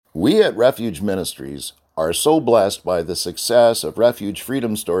We at Refuge Ministries are so blessed by the success of Refuge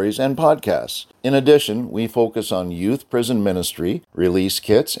Freedom Stories and podcasts. In addition, we focus on youth prison ministry, release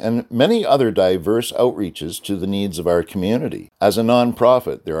kits, and many other diverse outreaches to the needs of our community. As a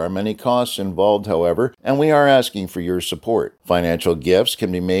nonprofit, there are many costs involved, however, and we are asking for your support. Financial gifts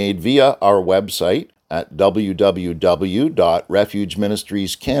can be made via our website at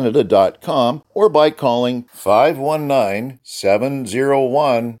www.refugeministriescanada.com or by calling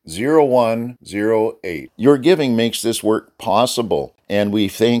 519-701-0108. Your giving makes this work possible, and we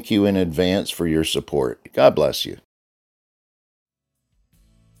thank you in advance for your support. God bless you.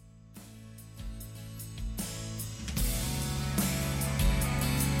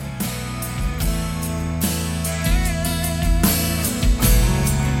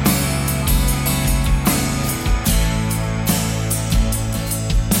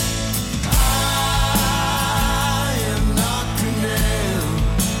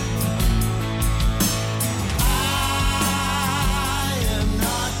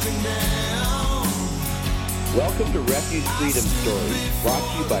 Welcome to Refuge Freedom Stories, brought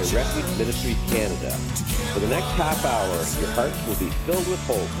to you by Refuge Ministries Canada. For the next half hour, your hearts will be filled with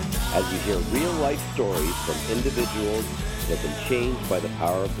hope as you hear real-life stories from individuals that have been changed by the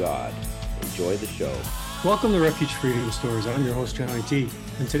power of God. Enjoy the show. Welcome to Refuge Freedom Stories. I'm your host, Johnny T.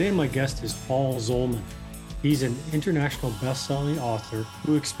 And today my guest is Paul Zolman. He's an international best-selling author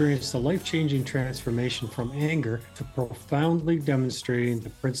who experienced a life-changing transformation from anger to profoundly demonstrating the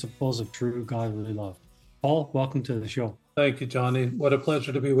principles of true godly love. Paul, welcome to the show. Thank you, Johnny. What a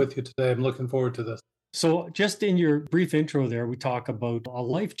pleasure to be with you today. I'm looking forward to this. So just in your brief intro there, we talk about a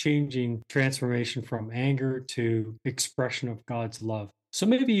life-changing transformation from anger to expression of God's love. So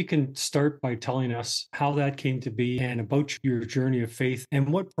maybe you can start by telling us how that came to be and about your journey of faith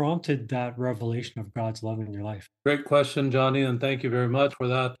and what prompted that revelation of God's love in your life. Great question, Johnny, and thank you very much for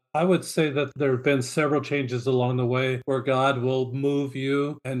that. I would say that there have been several changes along the way where God will move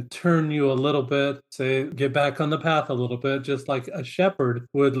you and turn you a little bit, say, get back on the path a little bit, just like a shepherd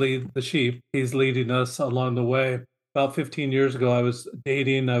would lead the sheep. He's leading us along the way. About 15 years ago, I was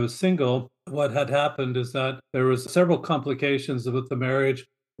dating, I was single. What had happened is that there was several complications with the marriage.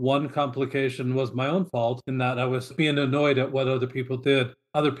 One complication was my own fault in that I was being annoyed at what other people did.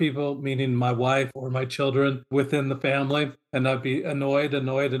 Other people, meaning my wife or my children within the family. And I'd be annoyed,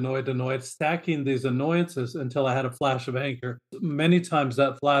 stacking these annoyances until I had a flash of anger. Many times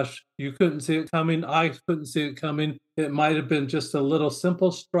that flash, you couldn't see it coming. I couldn't see it coming. It might have been just a little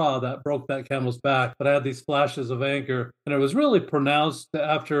simple straw that broke that camel's back. But I had these flashes of anger. And it was really pronounced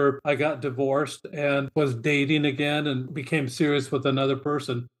after I got divorced and was dating again and became serious with another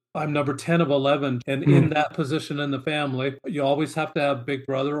person. I'm number 10 of 11. And in that position in the family, you always have to have big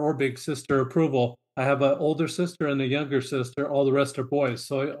brother or big sister approval. I have an older sister and a younger sister. All the rest are boys.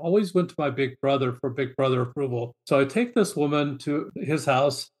 So I always went to my big brother for big brother approval. So I take this woman to his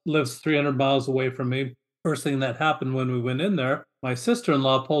house, lives 300 miles away from me. First thing that happened when we went in there, my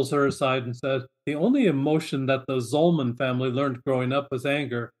sister-in-law pulls her aside and said, the only emotion that the Zolman family learned growing up was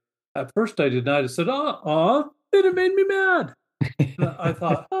anger. At first I denied. I said, it made me mad. I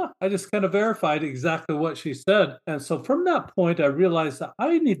thought, I just kind of verified exactly what she said. And so from that point, I realized that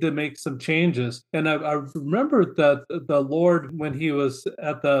I need to make some changes. And I remembered that the Lord, when he was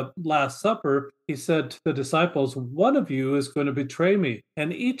at the Last Supper, he said to the disciples, one of you is going to betray me.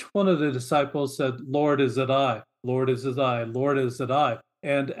 And each one of the disciples said, Lord, is it I? Lord, is it I? Lord, is it I?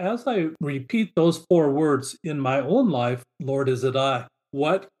 And as I repeat those four words in my own life, Lord, is it I?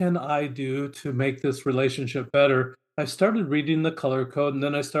 What can I do to make this relationship better? I started reading the color code, and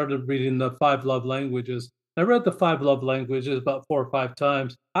then I started reading the 5 love languages. I read the 5 love languages about 4 or 5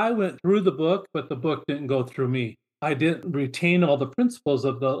 times. I went through the book, but the book didn't go through me. I didn't retain all the principles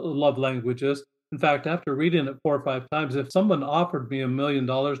of the love languages. In fact, after reading it 4 or 5 times, if someone offered me $1 million,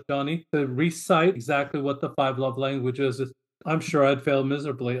 Johnny, to recite exactly what the 5 love languages is, I'm sure I'd fail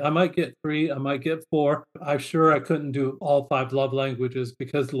miserably. I might get 3, I might get 4. I'm sure I couldn't do all 5 love languages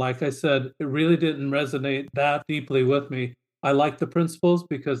because, like I said, it really didn't resonate that deeply with me. I like the principles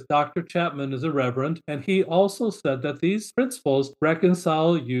because Dr. Chapman is a reverend, and he also said that these principles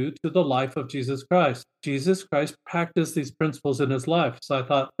reconcile you to the life of Jesus Christ. Jesus Christ practiced these principles in his life. So I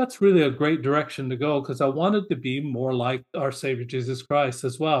thought that's really a great direction to go because I wanted to be more like our Savior Jesus Christ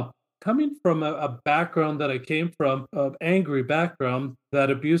as well. Coming from a background that I came from, an angry background, that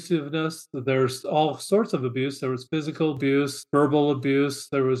abusiveness, there's all sorts of abuse. There was physical abuse, verbal abuse,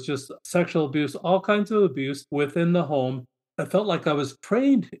 there was just sexual abuse, all kinds of abuse within the home. I felt like I was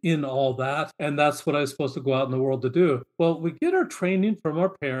trained in all that, and that's what I was supposed to go out in the world to do. Well, we get our training from our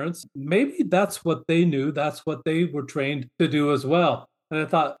parents. Maybe that's what they knew. That's what they were trained to do as well. And I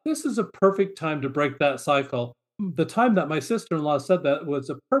thought, this is a perfect time to break that cycle. The time that my sister-in-law said that was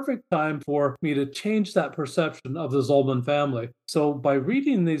a perfect time for me to change that perception of the Zolman family. So by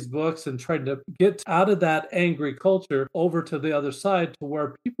reading these books and trying to get out of that angry culture over to the other side to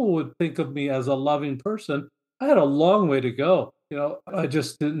where people would think of me as a loving person, I had a long way to go. I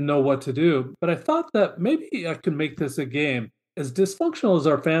just didn't know what to do. But I thought that maybe I could make this a game. As dysfunctional as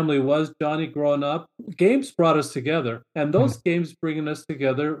our family was, Johnny, growing up, games brought us together. And those games bringing us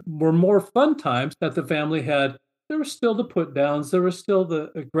together were more fun times that the family had. There were still the put downs, there was still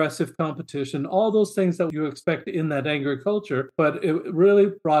the aggressive competition, all those things that you expect in that angry culture, but it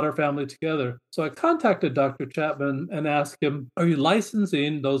really brought our family together. So I contacted Dr. Chapman and asked him, are you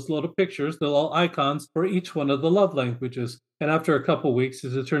licensing those little pictures, the little icons for each one of the love languages? And after a couple of weeks,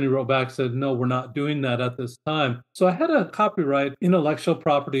 his attorney wrote back and said, no, we're not doing that at this time. So I had a copyright intellectual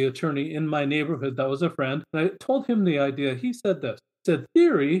property attorney in my neighborhood that was a friend. And I told him the idea. He said this. Said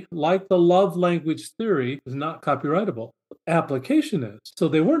theory, like the love language theory, is not copyrightable. Application is. So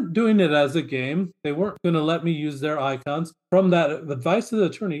they weren't doing it as a game. They weren't going to let me use their icons. From that advice of the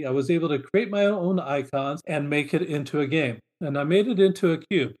attorney, I was able to create my own icons and make it into a game. And I made it into a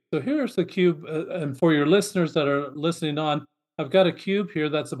cube. So here's the cube. And for your listeners that are listening on, I've got a cube here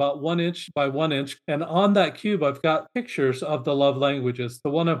that's about 1 inch by 1 inch. And on that cube, I've got pictures of the love languages.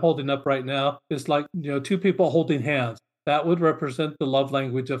 The one I'm holding up right now is like, two people holding hands. That would represent the love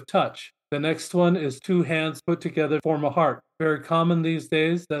language of touch. The next one is two hands put together form a heart. Very common these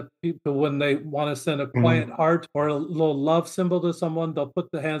days that people, when they want to send a quiet heart or a little love symbol to someone, they'll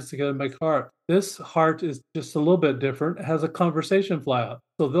put the hands together and make heart. This heart is just a little bit different. It has a conversation fly out.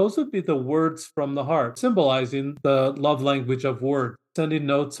 So those would be the words from the heart, symbolizing the love language of words, sending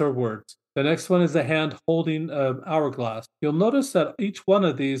notes or words. The next one is a hand holding an hourglass. You'll notice that each one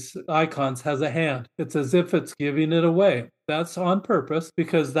of these icons has a hand. It's as if it's giving it away. That's on purpose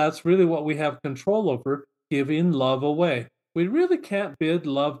because that's really what we have control over, giving love away. We really can't bid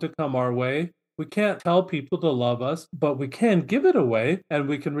love to come our way. We can't tell people to love us, but we can give it away and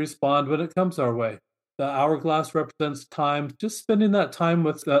we can respond when it comes our way. The hourglass represents time, just spending that time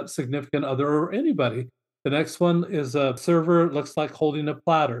with that significant other or anybody. The next one is a server, it looks like holding a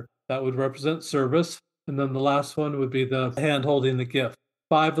platter. That would represent service. And then the last one would be the hand holding the gift.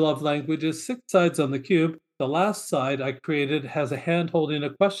 5 love languages, 6 sides on the cube. The last side I created has a hand holding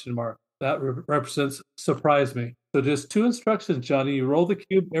a question mark. That represents surprise me. So just 2 instructions, Johnny. You roll the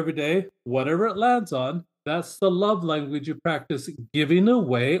cube every day, whatever it lands on. That's the love language you practice giving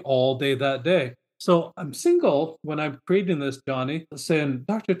away all day that day. So I'm single when I'm creating this, Johnny, saying,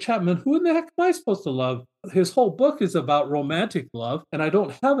 Dr. Chapman, who in the heck am I supposed to love? His whole book is about romantic love, and I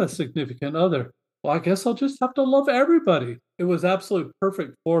don't have a significant other. Well, I guess I'll just have to love everybody. It was absolutely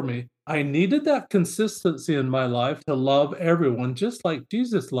perfect for me. I needed that consistency in my life to love everyone, just like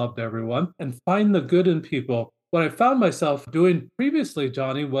Jesus loved everyone, and find the good in people. What I found myself doing previously,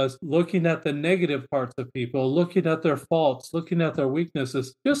 Johnny, was looking at the negative parts of people, looking at their faults, looking at their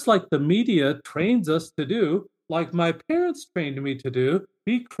weaknesses, just like the media trains us to do, like my parents trained me to do,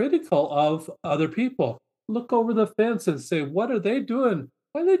 be critical of other people. Look over the fence and say, what are they doing?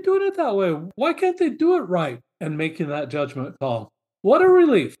 Why are they doing it that way? Why can't they do it right? And making that judgment call. What a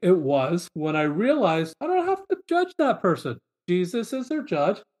relief it was when I realized I don't have to judge that person. Jesus is their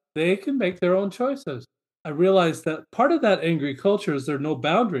judge. They can make their own choices. I realized that part of that angry culture is there are no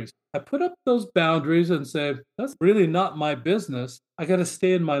boundaries. I put up those boundaries and say, that's really not my business. I got to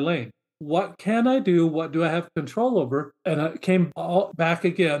stay in my lane. What can I do? What do I have control over? And I came all back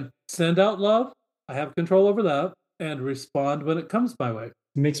again. Send out love. I have control over that. And respond when it comes my way.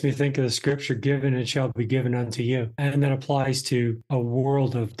 It makes me think of the scripture, given it shall be given unto you. And that applies to a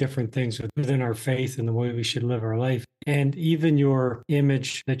world of different things within our faith and the way we should live our life. And even your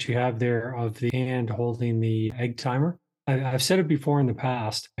image that you have there of the hand holding the egg timer. I've said it before in the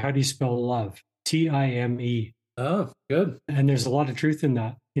past. How do you spell love? Time. Oh, good. And there's a lot of truth in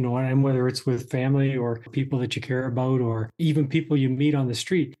that. And whether it's with family or people that you care about, or even people you meet on the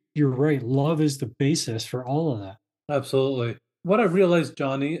street, you're right. Love is the basis for all of that. Absolutely. What I realized,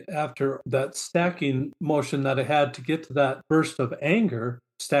 Johnny, after that stacking motion that I had to get to that burst of anger,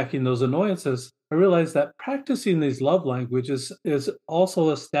 stacking those annoyances, I realized that practicing these love languages is also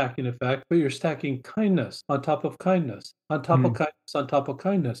a stacking effect, but you're stacking kindness on top of kindness, on top of kindness, on top of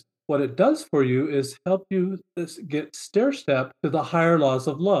kindness. What it does for you is help you get stair-step to the higher laws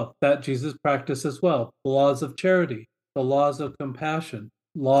of love that Jesus practiced as well. The laws of charity, the laws of compassion,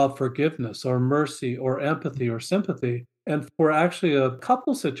 law of forgiveness or mercy or empathy or sympathy. And for actually a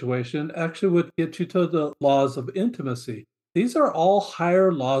couple situation, actually would get you to the laws of intimacy. These are all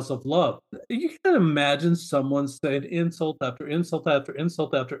higher laws of love. You can imagine someone saying insult after insult after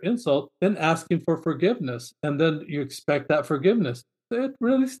insult after insult, then asking for forgiveness, and then you expect that forgiveness. It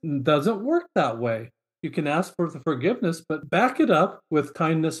really doesn't work that way. You can ask for the forgiveness, but back it up with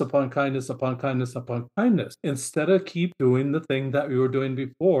kindness upon kindness upon kindness upon kindness. Instead of keep doing the thing that you were doing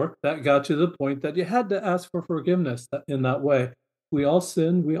before that got you to the point that you had to ask for forgiveness in that way. We all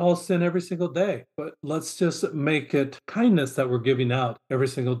sin. We all sin every single day. But let's just make it kindness that we're giving out every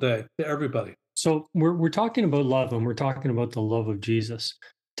single day to everybody. So we're talking about love, and we're talking about the love of Jesus.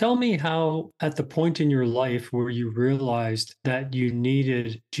 Tell me how, at the point in your life where you realized that you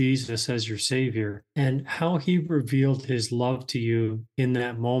needed Jesus as your savior, and how he revealed his love to you in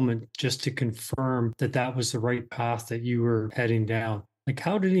that moment, just to confirm that that was the right path that you were heading down. Like,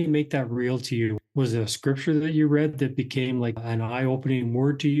 how did he make that real to you? Was it a scripture that you read that became like an eye-opening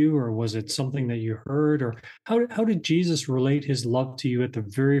word to you, or was it something that you heard? Or how did Jesus relate his love to you at the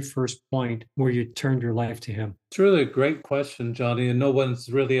very first point where you turned your life to him? It's really a great question, Johnny, and no one's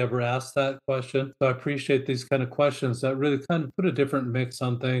really ever asked that question. So I appreciate these kind of questions that really kind of put a different mix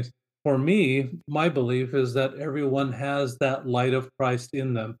on things. For me, my belief is that everyone has that light of Christ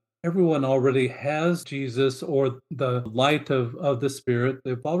in them. Everyone already has Jesus or the light of the Spirit.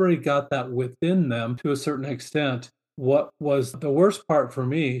 They've already got that within them to a certain extent. What was the worst part for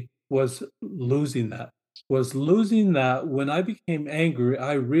me was losing that. When I became angry,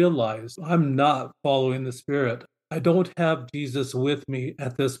 I realized I'm not following the Spirit. I don't have Jesus with me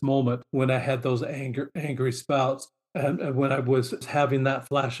at this moment when I had those angry spouts. And when I was having that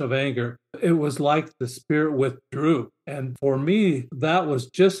flash of anger, it was like the Spirit withdrew. And for me, that was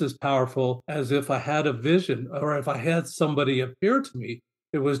just as powerful as if I had a vision or if I had somebody appear to me.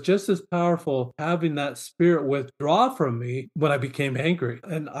 It was just as powerful having that Spirit withdraw from me when I became angry.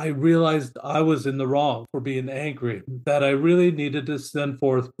 And I realized I was in the wrong for being angry, that I really needed to send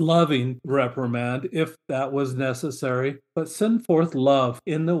forth loving reprimand if that was necessary, but send forth love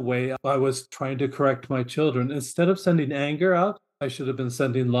in the way I was trying to correct my children. Instead of sending anger out, I should have been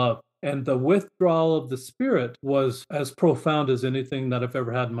sending love. And the withdrawal of the Spirit was as profound as anything that I've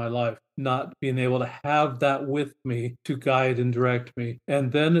ever had in my life, not being able to have that with me to guide and direct me.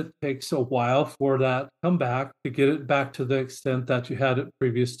 And then it takes a while for that to come back, to get it back to the extent that you had it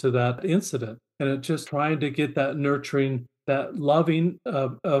previous to that incident. And it's just trying to get that nurturing, that loving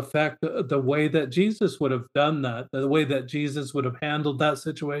effect, the way that Jesus would have done that, the way that Jesus would have handled that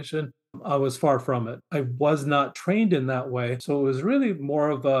situation. I was far from it. I was not trained in that way. So it was really more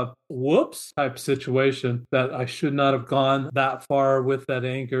of a whoops type situation, that I should not have gone that far with that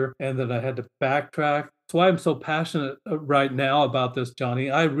anger and that I had to backtrack. That's why I'm so passionate right now about this, Johnny.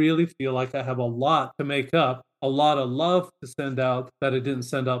 I really feel like I have a lot to make up, a lot of love to send out that I didn't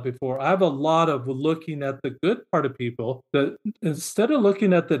send out before. I have a lot of looking at the good part of people, that instead of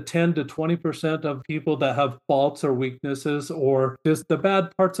looking at the 10 to 20% of people that have faults or weaknesses or just the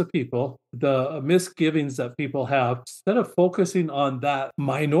bad parts of people, the misgivings that people have, instead of focusing on that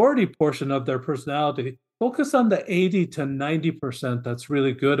minority portion of their personality, focus on the 80 to 90% that's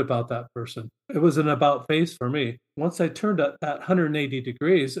really good about that person. It was an about face for me. Once I turned at that 180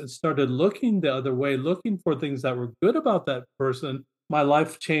 degrees and started looking the other way, looking for things that were good about that person, my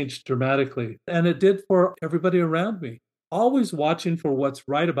life changed dramatically. And it did for everybody around me. Always watching for what's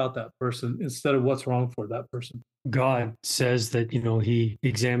right about that person instead of what's wrong for that person. God says that, he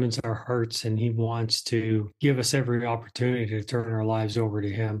examines our hearts and he wants to give us every opportunity to turn our lives over to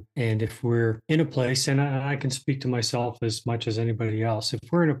him. And if we're in a place, and I can speak to myself as much as anybody else, if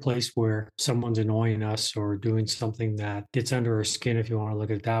we're in a place where someone's annoying us or doing something that gets under our skin, if you want to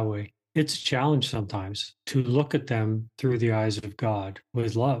look at it that way, it's a challenge sometimes to look at them through the eyes of God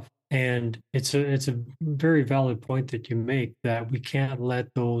with love. And it's a very valid point that you make, that we can't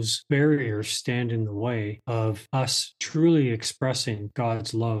let those barriers stand in the way of us truly expressing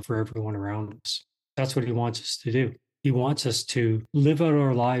God's love for everyone around us. That's what he wants us to do. He wants us to live out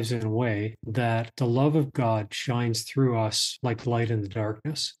our lives in a way that the love of God shines through us like light in the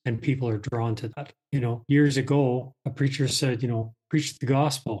darkness, and people are drawn to that. Years ago, a preacher said, preach the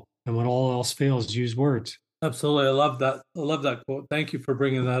gospel, and when all else fails, use words. Absolutely. I love that. I love that quote. Thank you for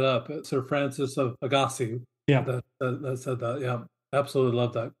bringing that up. Sir Francis of Assisi. Yeah. That said that. Yeah. Absolutely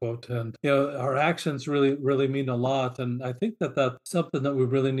love that quote. And, our actions really, really mean a lot. And I think that that's something that we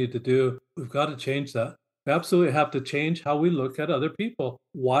really need to do. We've got to change that. We absolutely have to change how we look at other people.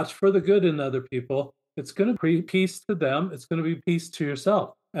 Watch for the good in other people. It's going to be peace to them. It's going to be peace to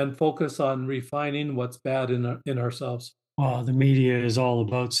yourself, and focus on refining what's bad in ourselves. Well, the media is all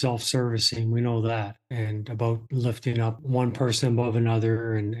about self-servicing. We know that, and about lifting up one person above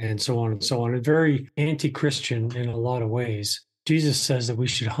another, and so on and so on. And very anti-Christian in a lot of ways. Jesus says that we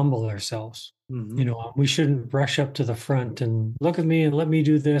should humble ourselves. Hmm. We shouldn't rush up to the front and look at me and let me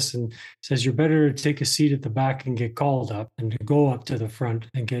do this. And says you're better to take a seat at the back and get called up than to go up to the front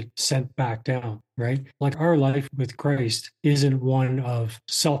and get sent back down. Right? Like our life with Christ isn't one of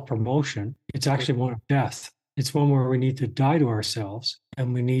self-promotion. It's actually one of death. It's one where we need to die to ourselves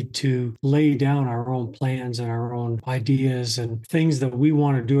and we need to lay down our own plans and our own ideas and things that we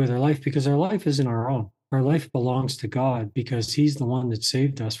want to do with our life, because our life isn't our own. Our life belongs to God because He's the one that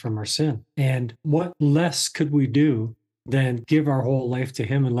saved us from our sin. And what less could we do than give our whole life to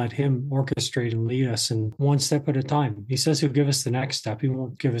Him and let Him orchestrate and lead us, and one step at a time. He says He'll give us the next step. He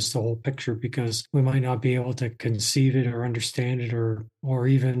won't give us the whole picture because we might not be able to conceive it or understand it, or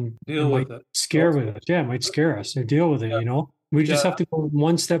even Deal with it. scare with us. Yeah, it might scare us or deal with it, We just have to go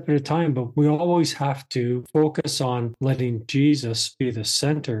one step at a time, but we always have to focus on letting Jesus be the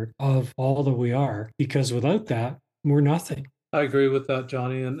center of all that we are, because without that, we're nothing. I agree with that,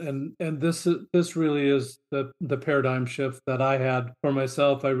 Johnny, and this really is the paradigm shift that I had for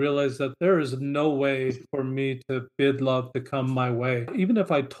myself. I realized that there is no way for me to bid love to come my way. Even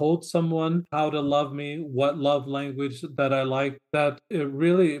if I told someone how to love me, what love language that I like, that it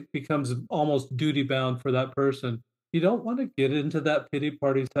really becomes almost duty bound for that person. You don't want to get into that pity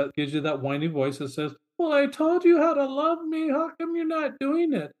party that gives you that whiny voice that says, "Well, I told you how to love me. How come you're not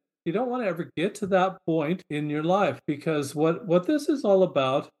doing it?" You don't want to ever get to that point in your life, because what this is all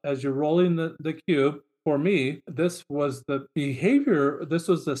about, as you're rolling the cube, for me, this was the behavior, this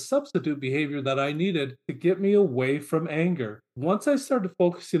was the substitute behavior that I needed to get me away from anger. Once I started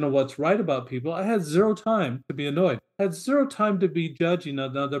focusing on what's right about people, I had zero time to be annoyed. I had zero time to be judging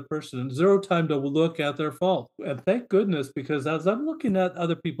another person, and zero time to look at their faults. And thank goodness, because as I'm looking at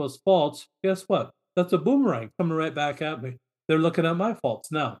other people's faults, guess what? That's a boomerang coming right back at me. They're looking at my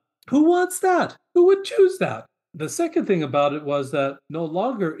faults now. Who wants that? Who would choose that? The second thing about it was that no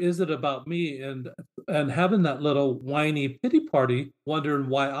longer is it about me and having that little whiny pity party, wondering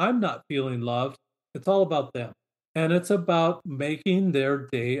why I'm not feeling loved. It's all about them. And it's about making their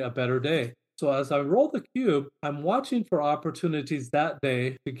day a better day. So as I roll the cube, I'm watching for opportunities that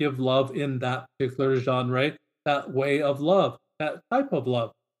day to give love in that particular genre, that way of love, that type of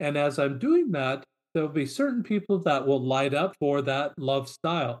love. And as I'm doing that, there'll be certain people that will light up for that love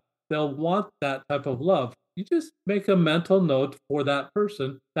style. They'll want that type of love. You just make a mental note for that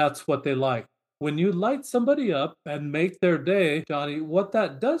person. That's what they like. When you light somebody up and make their day, Johnny, what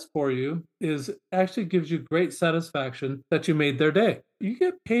that does for you is actually gives you great satisfaction that you made their day. You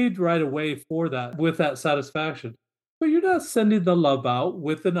get paid right away for that, with that satisfaction. But you're not sending the love out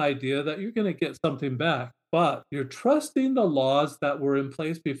with an idea that you're going to get something back. But you're trusting the laws that were in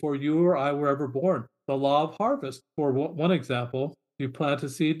place before you or I were ever born. The law of harvest, for one example. You plant a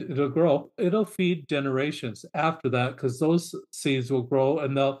seed, it'll grow. It'll feed generations after that, because those seeds will grow,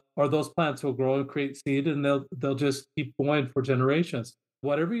 and those plants will grow and create seed, and they'll just keep going for generations.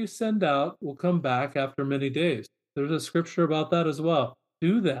 Whatever you send out will come back after many days. There's a scripture about that as well.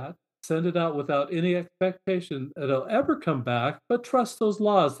 Do that. Send it out without any expectation that it'll ever come back, but trust those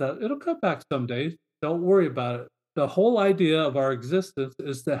laws that it'll come back someday. Don't worry about it. The whole idea of our existence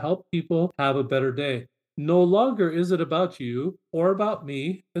is to help people have a better day. No longer is it about you or about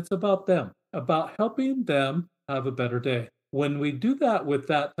me. It's about them, about helping them have a better day. When we do that with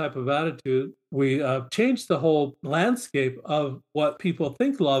that type of attitude, we change the whole landscape of what people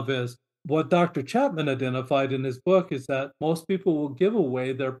think love is. What Dr. Chapman identified in his book is that most people will give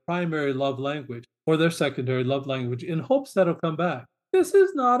away their primary love language or their secondary love language in hopes that it'll come back. This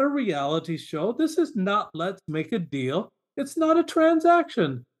is not a reality show. This is not let's make a deal. It's not a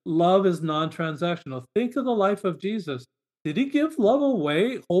transaction. Love is non-transactional. Think of the life of Jesus. Did he give love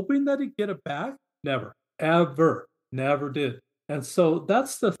away hoping that he'd get it back? Never, ever, never did. And so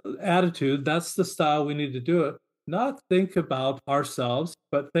that's the attitude. That's the style we need to do it. Not think about ourselves,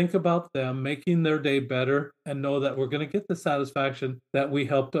 but think about them, making their day better, and know that we're going to get the satisfaction that we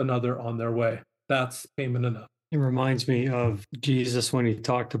helped another on their way. That's payment enough. It reminds me of Jesus when he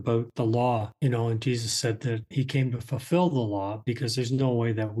talked about the law, and Jesus said that he came to fulfill the law because there's no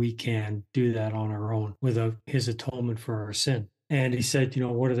way that we can do that on our own without his atonement for our sin. And he said,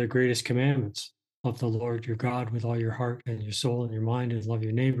 what are the greatest commandments? Love the Lord your God with all your heart and your soul and your mind, and love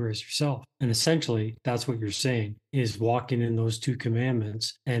your neighbor as yourself. And essentially, that's what you're saying, is walking in those two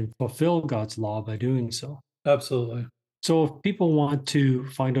commandments and fulfill God's law by doing so. Absolutely. So if people want to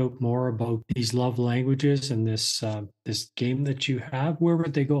find out more about these love languages and this game that you have, where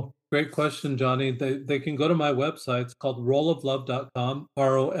would they go? Great question, Johnny. They can go to my website. It's called rolloflove.com,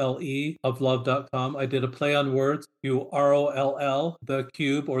 ROLE of love.com. I did a play on words. You ROLL, the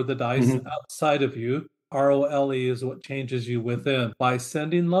cube or the dice outside of you. ROLE is what changes you within. By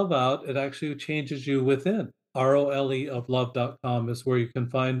sending love out, it actually changes you within. ROLE of love.com is where you can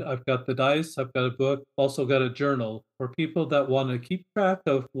find. I've got the dice, I've got a book, also got a journal for people that want to keep track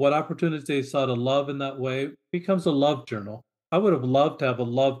of what opportunities they saw to love in that way. It becomes a love journal. I would have loved to have a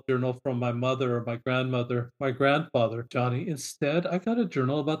love journal from my mother or my grandmother, my grandfather, Johnny. Instead, I got a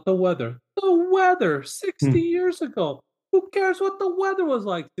journal about the weather. The weather 60 years ago. Who cares what the weather was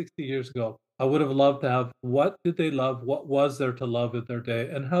like 60 years ago? I would have loved to have what did they love? What was there to love in their day?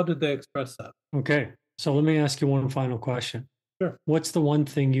 And how did they express that? Okay. So let me ask you one final question. Sure. What's the one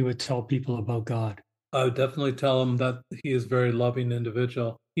thing you would tell people about God? I would definitely tell them that he is a very loving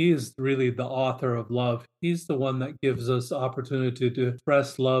individual. He is really the author of love. He's the one that gives us opportunity to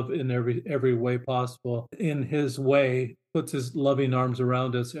express love in every way possible. In his way, puts his loving arms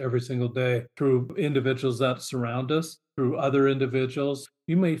around us every single day through individuals that surround us, through other individuals.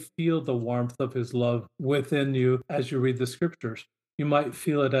 You may feel the warmth of his love within you as you read the scriptures. You might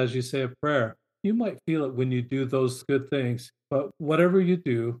feel it as you say a prayer. You might feel it when you do those good things. But whatever you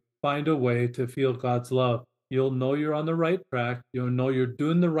do, find a way to feel God's love. You'll know you're on the right track. You'll know you're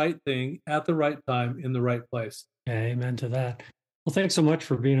doing the right thing at the right time in the right place. Amen to that. Well, thanks so much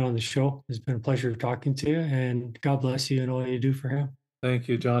for being on the show. It's been a pleasure talking to you, and God bless you and all you do for him. Thank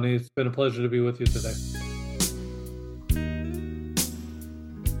you, Johnny. It's been a pleasure to be with you today.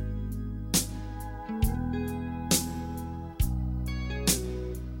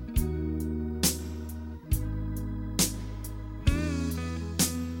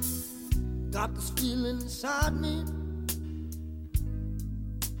 Got this feeling inside me,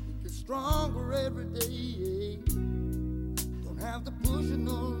 it gets stronger every day. Don't have to push it,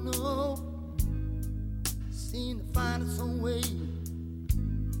 no. Seem to find its own way.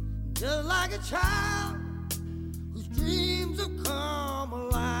 Just like a child whose dreams have come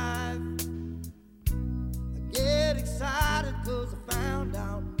alive. I get excited 'cause I found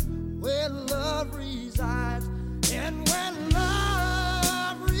out where love resides. And when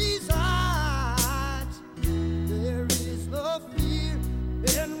love resides, there is no fear.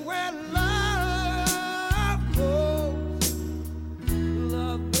 And when love goes,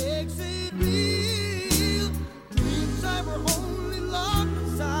 love makes it real. Dreams that were only locked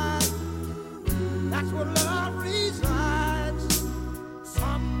inside, that's where love resides.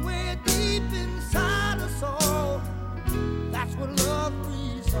 Somewhere deep inside us all, that's where love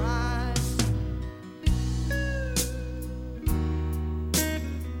resides.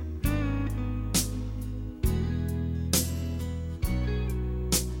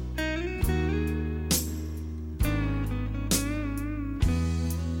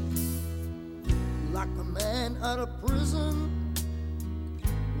 Like a man out of prison,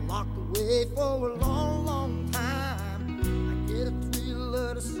 locked away for a long, long time. I get a thrill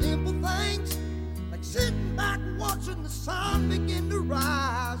of the simple things, like sitting back watching the sun begin to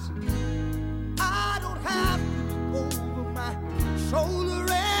rise. I don't have to look over my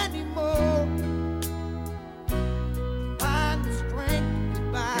shoulder anymore. Find the strength to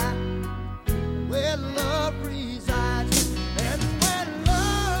get by where love resides. And when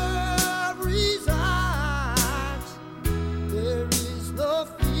love resides, there is no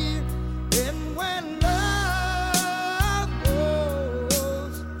fear. And when love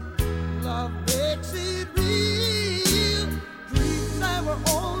goes, love makes it real. Dreams that were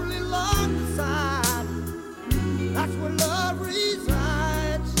only locked inside, that's where love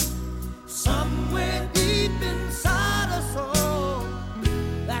resides. Somewhere deep inside us all,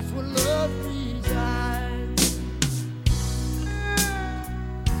 that's where love resides.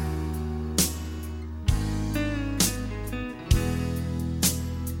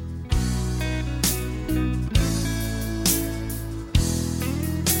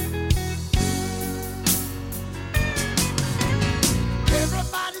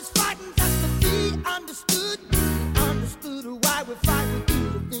 Everybody's fighting just to be understood. Understood why we fight, we do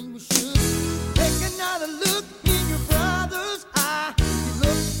the thing we should. Take another look in your brother's eye. You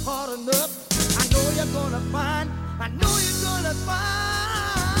look hard enough, I know you're gonna find. I know you're gonna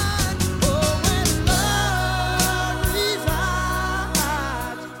find. Oh, when love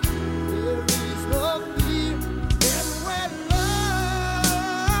resides, there is no fear. And when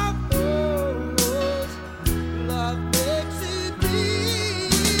love goes, love makes it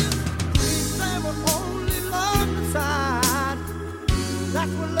real. Dreams that were only locked inside,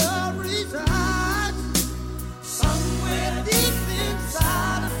 that's where love resides. Somewhere deep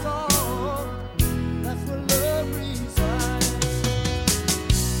inside us all, that's where love resides.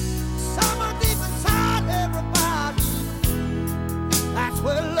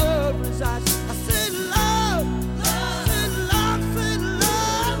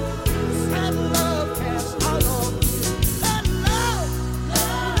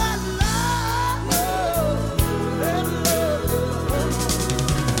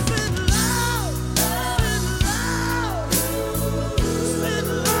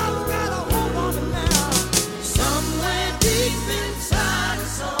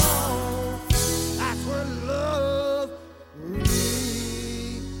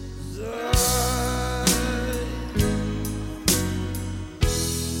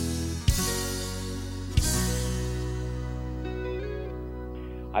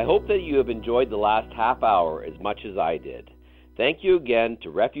 I hope that you have enjoyed the last half hour as much as I did. Thank you again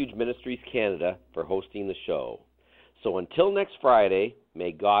to Refuge Ministries Canada for hosting the show. So until next Friday,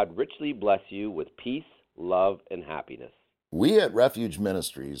 may God richly bless you with peace, love, and happiness. We at Refuge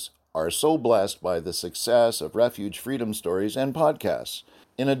Ministries are so blessed by the success of Refuge Freedom Stories and podcasts.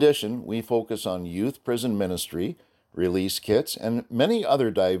 In addition, we focus on youth prison ministry, release kits, and many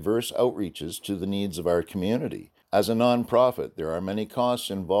other diverse outreaches to the needs of our community. As a nonprofit, there are many costs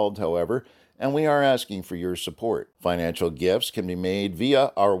involved, however, and we are asking for your support. Financial gifts can be made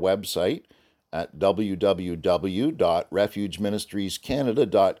via our website at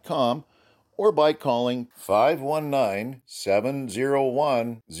www.refugeministriescanada.com or by calling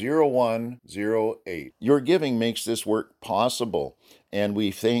 519-701-0108. Your giving makes this work possible, and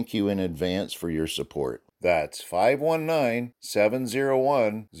we thank you in advance for your support. That's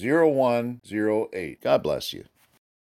 519-701-0108. God bless you.